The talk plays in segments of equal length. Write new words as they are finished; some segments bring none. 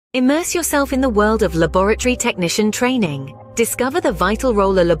Immerse yourself in the world of laboratory technician training. Discover the vital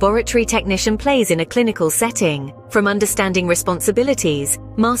role a laboratory technician plays in a clinical setting, from understanding responsibilities,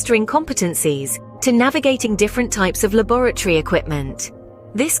 mastering competencies, to navigating different types of laboratory equipment.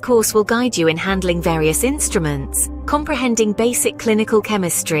 This course will guide you in handling various instruments, comprehending basic clinical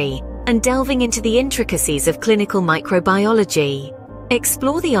chemistry, and delving into the intricacies of clinical microbiology.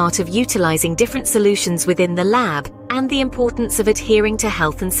 Explore the art of utilizing different solutions within the lab and the importance of adhering to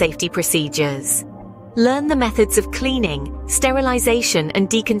health and safety procedures. Learn the methods of cleaning, sterilization, and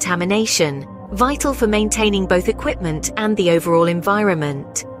decontamination, vital for maintaining both equipment and the overall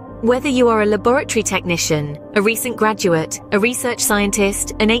environment. Whether you are a laboratory technician, a recent graduate, a research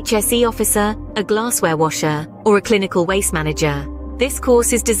scientist, an HSE officer, a glassware washer, or a clinical waste manager, this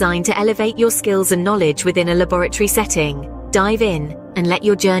course is designed to elevate your skills and knowledge within a laboratory setting. Dive in and let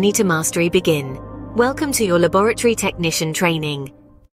your journey to mastery begin. Welcome to your laboratory technician training.